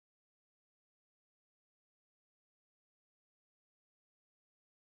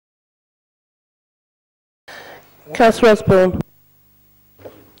Councillor Osborne.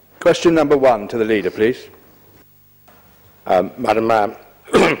 Question number 1 to the Leader, please. Madam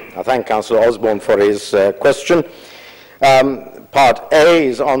I thank Councillor Osborne for his question. Part A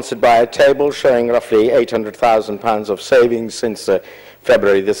is answered by a table showing roughly £800,000 of savings since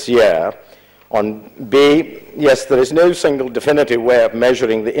February this year. On B, yes, there is no single definitive way of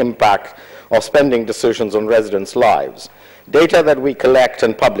measuring the impact of spending decisions on residents' lives. Data that we collect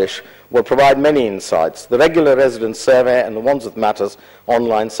and publish will provide many insights. The regular resident survey and the Wandsworth Matters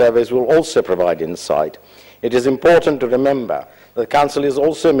online surveys will also provide insight. It is important to remember that the Council is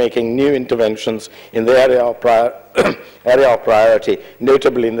also making new interventions in the area of priority,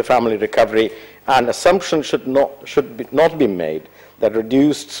 notably in the family recovery, and assumptions should not be made that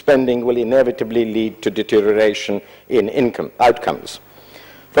reduced spending will inevitably lead to deterioration in outcomes.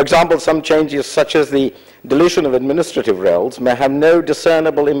 For example, some changes such as the deletion of administrative roles may have no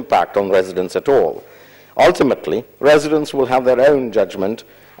discernible impact on residents at all. Ultimately, residents will have their own judgment,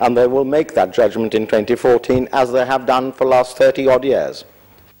 and they will make that judgment in 2014 as they have done for the last 30-odd years.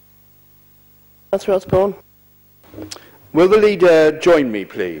 Councillor Osborne. Will the Leader join me,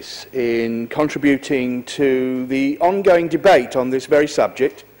 please, in contributing to the ongoing debate on this very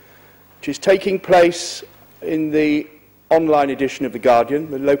subject, which is taking place in the online edition of The Guardian,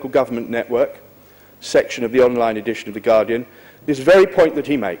 the local government network section of the online edition of The Guardian, this very point that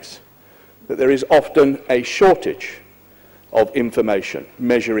he makes, that there is often a shortage of information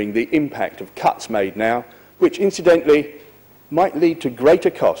measuring the impact of cuts made now, which incidentally might lead to greater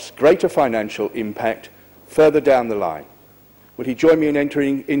costs, greater financial impact further down the line. Would he join me in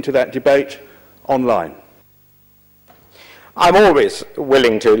entering into that debate online? I'm always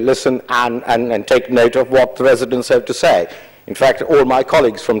willing to listen and take note of what the residents have to say. In fact, all my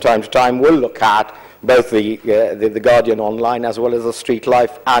colleagues from time to time will look at both the Guardian online as well as the Street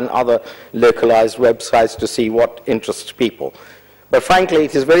Life and other localized websites to see what interests people. But frankly,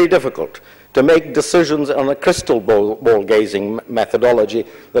 it is very difficult to make decisions on a crystal ball gazing methodology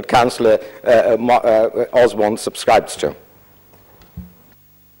that Councillor Osborne subscribes to.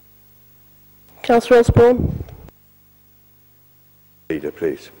 Councillor Osborne. Leader,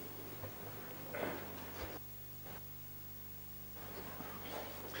 please.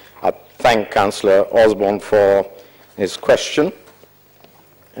 I thank Councillor Osborne for his question,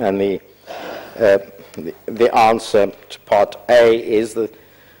 and the answer to part A is that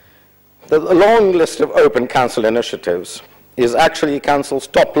the long list of open council initiatives is actually council's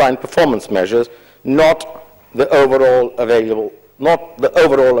top-line performance measures, not the overall available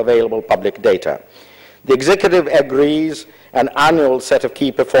public data. The executive agrees an annual set of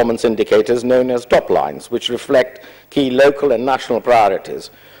key performance indicators known as top lines, which reflect key local and national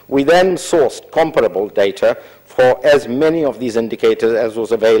priorities. We then sourced comparable data for as many of these indicators as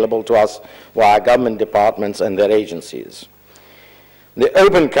was available to us via government departments and their agencies. The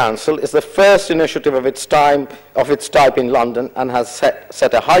Open Council is the first initiative of its type in London and has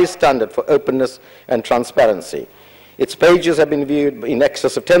set a high standard for openness and transparency. Its pages have been viewed in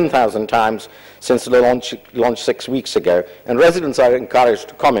excess of 10,000 times since the launch 6 weeks ago, and residents are encouraged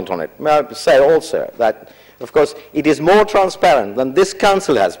to comment on it. May I say also that, of course, it is more transparent than this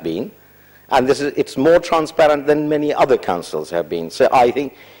council has been, and it's more transparent than many other councils have been. So I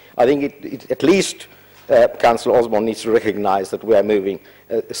think at least Councillor Osborne needs to recognise that we are moving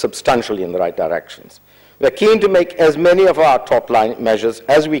substantially in the right directions. We are keen to make as many of our top-line measures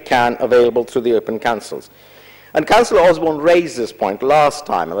as we can available through the Open Councils. And Councillor Osborne raised this point last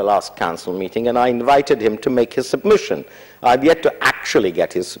time at the last council meeting, and I invited him to make his submission. I've yet to actually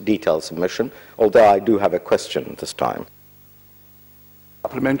get his detailed submission, although I do have a question this time.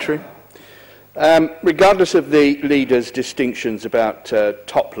 Supplementary. Regardless of the Leader's distinctions about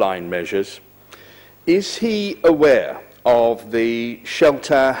top-line measures, is he aware of the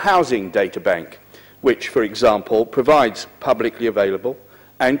shelter housing data bank, which, for example, provides publicly available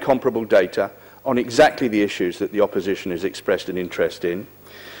and comparable data on exactly the issues that the opposition has expressed an interest in?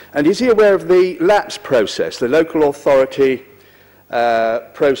 And is he aware of the LAPS process, the local authority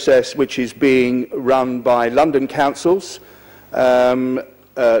process, which is being run by London councils,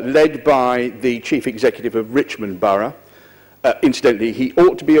 led by the Chief Executive of Richmond Borough? Incidentally, he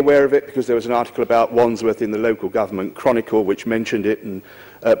ought to be aware of it because there was an article about Wandsworth in the Local Government Chronicle which mentioned it and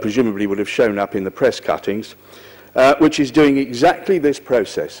presumably would have shown up in the press cuttings, which is doing exactly this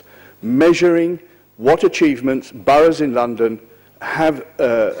process, measuring what achievements boroughs in London have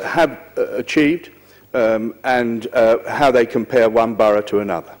achieved and how they compare one borough to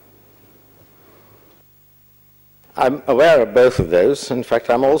another. I'm aware of both of those. In fact,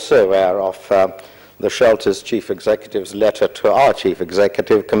 I'm also aware of the Shelter's Chief Executive's letter to our Chief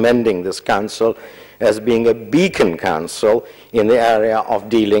Executive commending this council as being a beacon council in the area of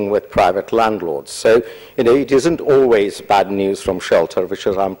dealing with private landlords. So, it isn't always bad news from shelter, which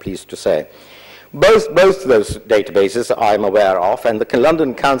is, I'm pleased to say. Both those databases I'm aware of, and the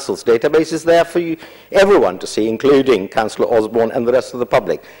London Council's database is there for everyone to see, including Councillor Osborne and the rest of the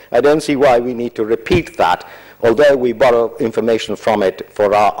public. I don't see why we need to repeat that, although we borrow information from it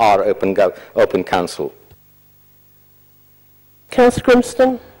for our open council. Councillor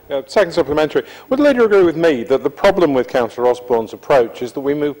Grimston. Second supplementary. Would the leader agree with me that the problem with Councillor Osborne's approach is that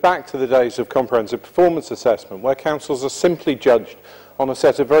we move back to the days of comprehensive performance assessment, where councils are simply judged on a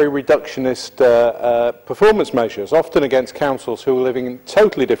set of very reductionist performance measures, often against councils who are living in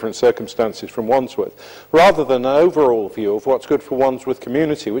totally different circumstances from Wandsworth, rather than an overall view of what's good for Wandsworth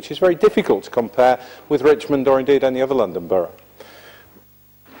community, which is very difficult to compare with Richmond or indeed any other London borough?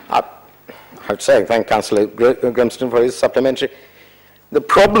 I would say thank Councillor Grimston for his supplementary. The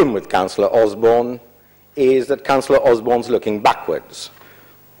problem with Councillor Osborne is that Councillor Osborne's looking backwards.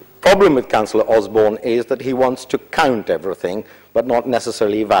 The problem with Councillor Osborne is that he wants to count everything, but not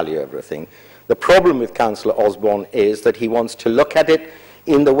necessarily value everything. The problem with Councillor Osborne is that he wants to look at it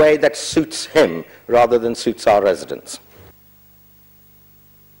in the way that suits him, rather than suits our residents.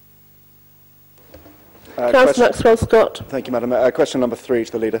 Councillor Maxwell Scott. Thank you, Madam. Question number 3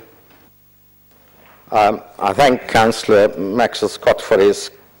 to the leader. I thank Councillor Maxwell Scott for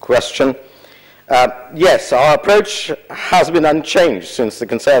his question. Yes, our approach has been unchanged since the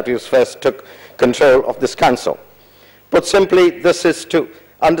Conservatives first took control of this council. Put simply, this is to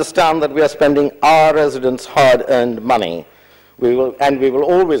understand that we are spending our residents' hard-earned money. We will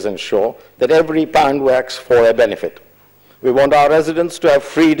always ensure that every pound works for a benefit. We want our residents to have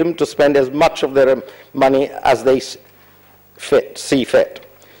freedom to spend as much of their money as they see fit.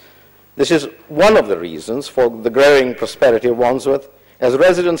 This is one of the reasons for the growing prosperity of Wandsworth, as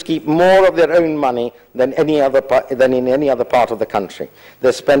residents keep more of their own money than in any other part of the country.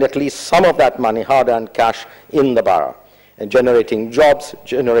 They spend at least some of that money, hard-earned cash, in the borough, and generating jobs,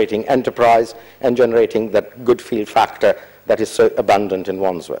 generating enterprise, and generating that good feel factor that is so abundant in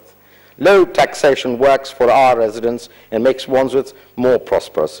Wandsworth. Low taxation works for our residents and makes Wandsworth more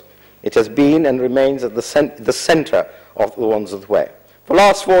prosperous. It has been and remains at the centre of the Wandsworth way. For the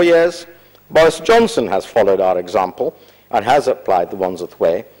last 4 years, Boris Johnson has followed our example and has applied the Wandsworth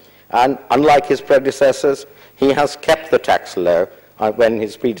way, and unlike his predecessors, he has kept the tax low when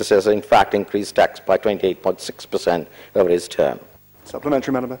his predecessor in fact increased tax by 28.6% over his term.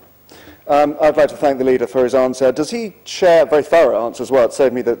 Supplementary, Madam Mayor. I'd like to thank the leader for his answer. Does he share, a very thorough answer as well, it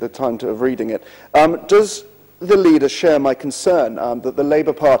saved me the time of reading it. Does the leader share my concern that the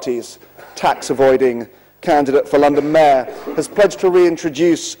Labour Party's tax-avoiding candidate for London Mayor has pledged to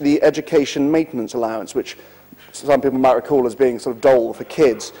reintroduce the education maintenance allowance, which some people might recall as being sort of dole for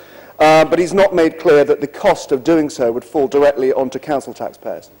kids, but he's not made clear that the cost of doing so would fall directly onto council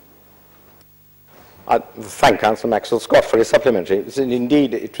taxpayers? I thank Councillor Maxwell Scott for his supplementary.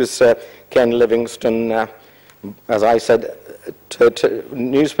 Indeed, it was Ken Livingstone, as I said,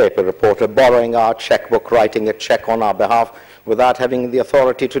 newspaper reporter, borrowing our checkbook, writing a check on our behalf without having the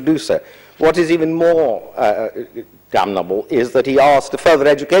authority to do so. What is even more damnable is that he asked the further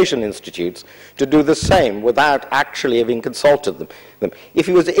education institutes to do the same without actually having consulted them. If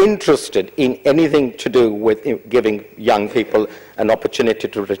he was interested in anything to do with giving young people an opportunity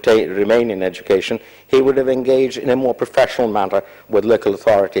to remain in education, he would have engaged in a more professional manner with local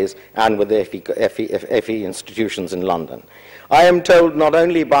authorities and with the FE institutions in London. I am told not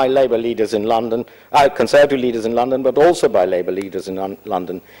only by Labour leaders in London, Conservative leaders in London, but also by Labour leaders in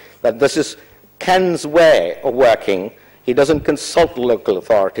London, that this is Ken's way of working. He doesn't consult the local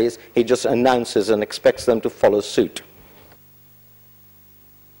authorities, he just announces and expects them to follow suit.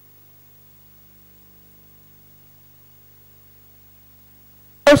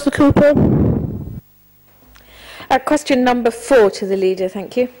 Councillor Cooper. Question number 4 to the leader,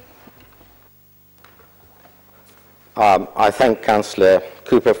 thank you. I thank Councillor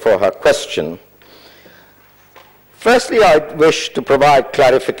Cooper for her question. Firstly, I wish to provide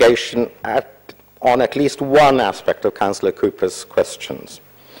clarification on at least one aspect of Councillor Cooper's questions.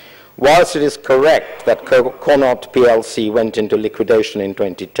 Whilst it is correct that Connaught plc went into liquidation in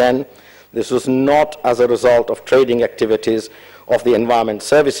 2010, this was not as a result of trading activities of the Environment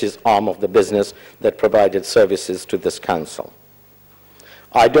Services arm of the business that provided services to this council.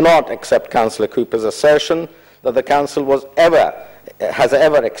 I do not accept Councillor Cooper's assertion that the council has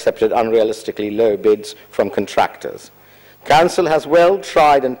ever accepted unrealistically low bids from contractors. Council has well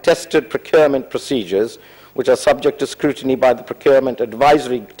tried and tested procurement procedures which are subject to scrutiny by the procurement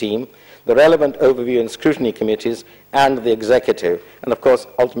advisory team, the relevant overview and scrutiny committees, and the executive, and of course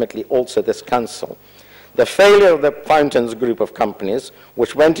ultimately also this council. The failure of the Fountains group of companies,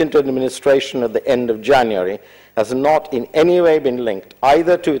 which went into administration at the end of January, has not in any way been linked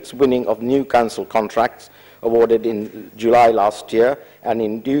either to its winning of new council contracts awarded in July last year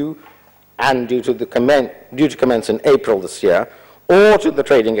and due to commence in April this year, or to the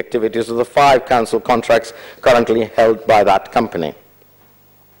trading activities of the 5 council contracts currently held by that company.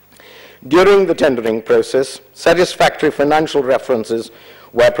 During the tendering process, satisfactory financial references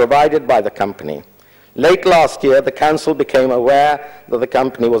were provided by the company. Late last year, the council became aware that the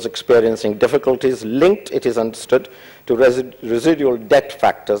company was experiencing difficulties linked, it is understood, to residual debt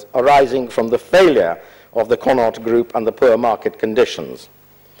factors arising from the failure of the Connaught Group and the poor market conditions.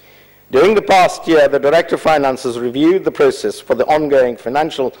 During the past year, the Director of Finance has reviewed the process for the ongoing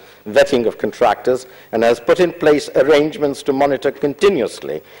financial vetting of contractors and has put in place arrangements to monitor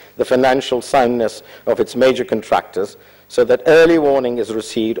continuously the financial soundness of its major contractors so that early warning is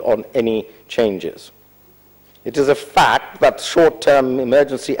received on any changes. It is a fact that short-term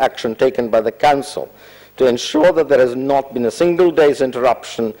emergency action taken by the Council to ensure that there has not been a single day's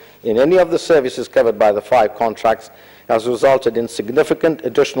interruption in any of the services covered by the 5 contracts has resulted in significant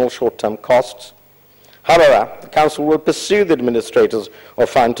additional short-term costs. However, the Council will pursue the administrators of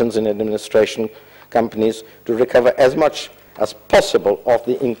fountains and administration companies to recover as much as possible of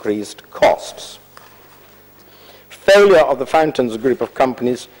the increased costs. Failure of the Fountains group of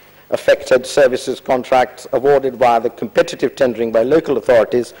companies affected services contracts awarded via the competitive tendering by local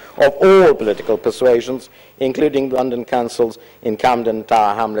authorities of all political persuasions, including London councils in Camden and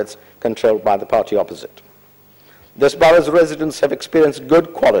Tower Hamlets controlled by the party opposite. This borough's residents have experienced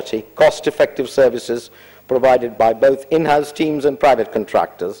good quality, cost-effective services provided by both in-house teams and private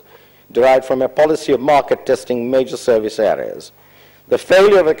contractors, derived from a policy of market testing major service areas. The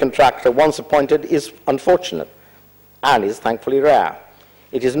failure of a contractor once appointed is unfortunate and is thankfully rare.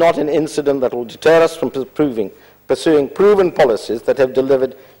 It is not an incident that will deter us from pursuing proven policies that have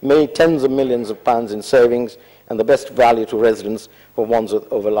delivered many tens of millions of pounds in savings and the best value to residents for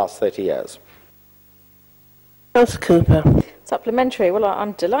Wandsworth over the last 30 years. Councillor Cooper. Supplementary. Well,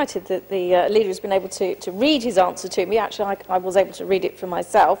 I'm delighted that the leader has been able to read his answer to me. Actually, I was able to read it for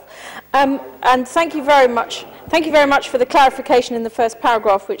myself. And thank you very much. Thank you very much for the clarification in the first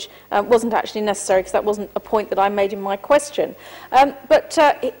paragraph, which wasn't actually necessary because that wasn't a point that I made in my question. But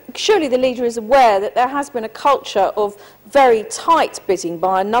surely the leader is aware that there has been a culture of very tight bidding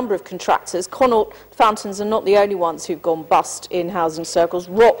by a number of contractors. Connaught Fountains are not the only ones who've gone bust in housing circles.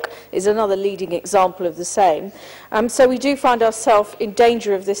 Rock is another leading example of the same. So we do find ourselves in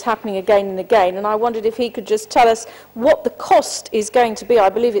danger of this happening again and again, and I wondered if he could just tell us what the cost is going to be. I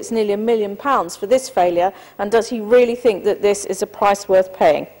believe it's nearly £1 million for this failure, and does he really think that this is a price worth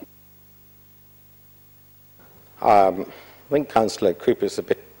paying? I think Councillor Cooper is a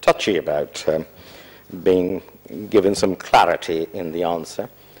bit touchy about being given some clarity in the answer,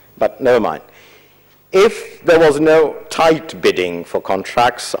 but never mind. If there was no tight bidding for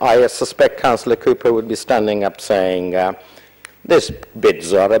contracts, I suspect Councillor Cooper would be standing up saying, this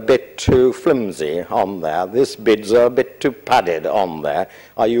bids are a bit too flimsy on there, this bids are a bit too padded on there,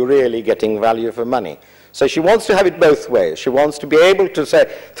 are you really getting value for money? So she wants to have it both ways. She wants to be able to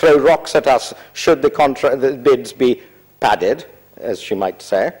say, throw rocks at us should the bids be padded, as she might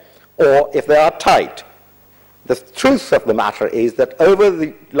say, or if they are tight. The truth of the matter is that over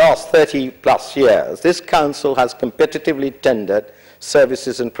the last 30 plus years, this council has competitively tendered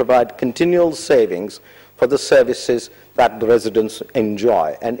services and provided continual savings for the services that the residents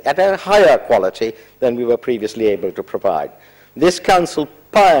enjoy, and at a higher quality than we were previously able to provide. This council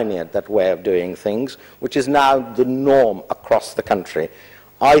pioneered that way of doing things, which is now the norm across the country.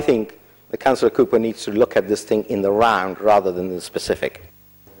 I think the Councillor Cooper needs to look at this thing in the round rather than the specific.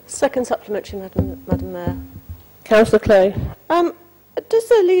 Second supplementary, Madam Mayor. Councillor Clay. Does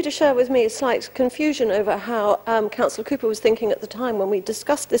the leader share with me a slight confusion over how Councillor Cooper was thinking at the time when we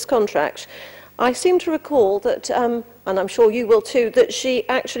discussed this contract? I seem to recall that, and I'm sure you will too, that she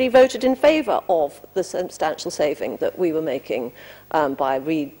actually voted in favour of the substantial saving that we were making by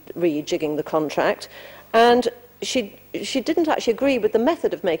rejigging the contract. And she didn't actually agree with the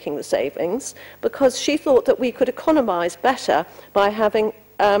method of making the savings because she thought that we could economise better by having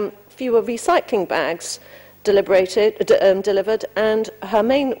fewer recycling bags delivered, and her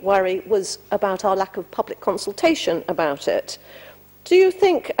main worry was about our lack of public consultation about it. Do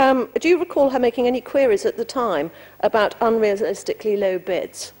you recall her making any queries at the time about unrealistically low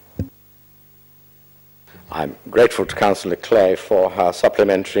bids? I'm grateful to Councillor Clay for her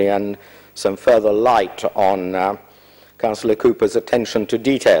supplementary and some further light on Councillor Cooper's attention to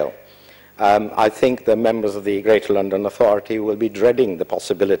detail. I think the members of the Greater London Authority will be dreading the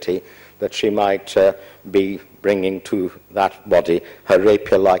possibility that she might be bringing to that body her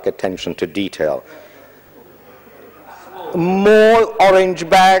rapier-like attention to detail. More orange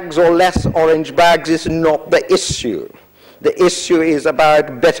bags or less orange bags is not the issue. The issue is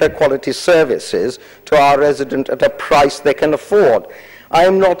about better quality services to our residents at a price they can afford. I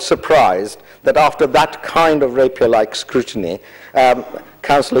am not surprised that after that kind of rapier-like scrutiny,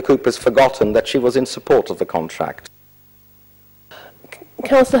 Councillor Cooper's forgotten that she was in support of the contract.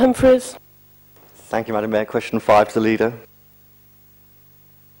 Councillor Humphreys. Thank you, Madam Mayor. Question 5 to the Leader.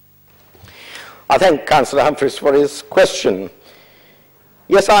 I thank Councillor Humphreys for his question.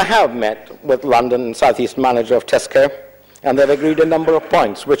 Yes, I have met with London and South East manager of Tesco, and they've agreed a number of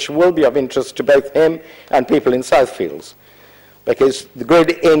points which will be of interest to both him and people in Southfields, because the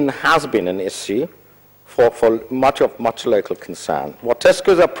grid in has been an issue for much local concern. What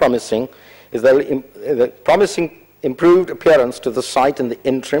Tesco's are promising is they're promising improved appearance to the site in the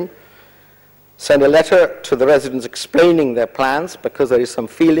interim, send a letter to the residents explaining their plans, because there is some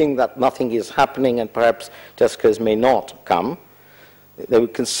feeling that nothing is happening and perhaps Tesco's may not come. They will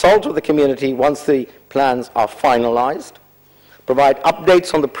consult with the community once the plans are finalized, provide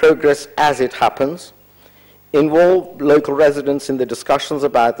updates on the progress as it happens, involve local residents in the discussions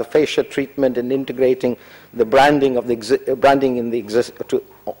about the fascia treatment and integrating the branding of the branding in the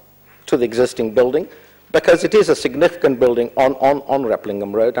to the existing building, because it is a significant building on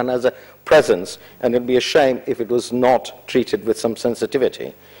Replingham Road and has a presence, and it would be a shame if it was not treated with some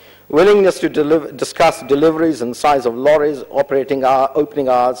sensitivity. Willingness to discuss deliveries and size of lorries, opening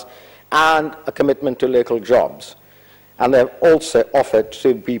hours, and a commitment to local jobs. And they've also offered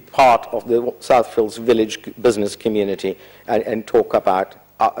to be part of the Southfields village business community and talk about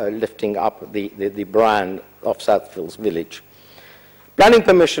lifting up the brand of Southfields village. Planning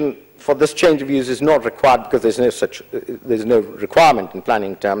permission for this change of use is not required because there's no requirement in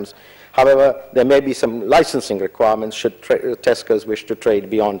planning terms. However, there may be some licensing requirements should Tesco's wish to trade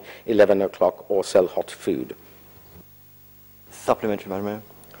beyond 11 o'clock or sell hot food. Supplementary, Madam Mayor.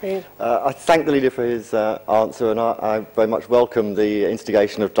 Great. I thank the Leader for his answer, and I very much welcome the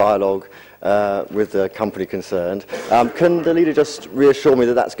instigation of dialogue with the company concerned. Can the Leader just reassure me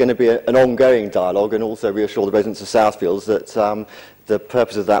that that's going to be an ongoing dialogue, and also reassure the residents of Southfields that the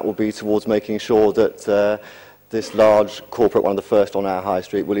purpose of that will be towards making sure that this large corporate, one of the first on our high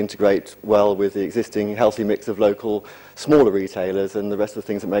street, will integrate well with the existing healthy mix of local smaller retailers and the rest of the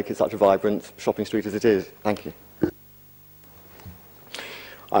things that make it such a vibrant shopping street as it is? Thank you.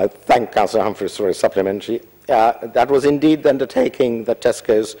 I thank Councillor Humphreys for his supplementary. That was indeed the undertaking that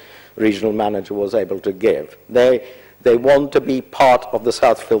Tesco's regional manager was able to give. They want to be part of the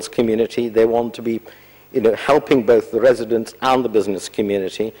Southfields community. They want to be helping both the residents and the business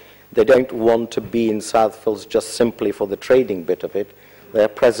community. They don't want to be in Southfields just simply for the trading bit of it. Their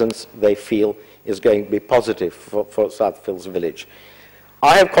presence, they feel, is going to be positive for Southfields village.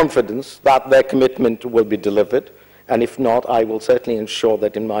 I have confidence that their commitment will be delivered. And if not, I will certainly ensure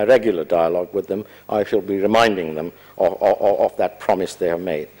that in my regular dialogue with them, I shall be reminding them of that promise they have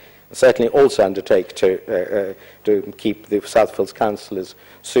made. I certainly also undertake to keep the Southfields councillors,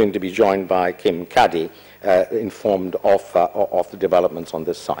 soon to be joined by Kim Caddy, informed of the developments on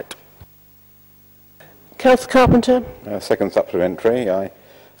this site. Councillor Carpenter. Second supplementary. I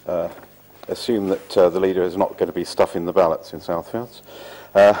assume that the Leader is not going to be stuffing the ballots in Southfields.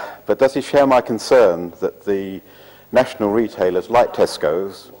 But does he share my concern that the national retailers like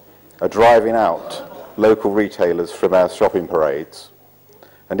Tesco's are driving out local retailers from our shopping parades?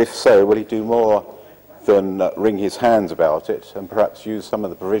 And if so, will he do more than wring his hands about it and perhaps use some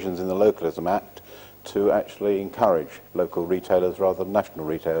of the provisions in the Localism Act to actually encourage local retailers rather than national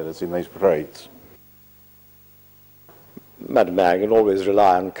retailers in these parades? Madam Mayor, I can always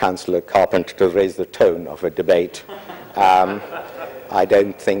rely on Councillor Carpenter to raise the tone of a debate. I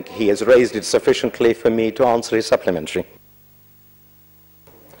don't think he has raised it sufficiently for me to answer his supplementary.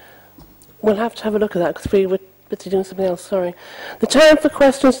 We'll have to have a look at that because we were busy doing something else, sorry. The time for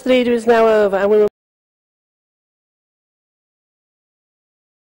questions to the Leader is now over, and we will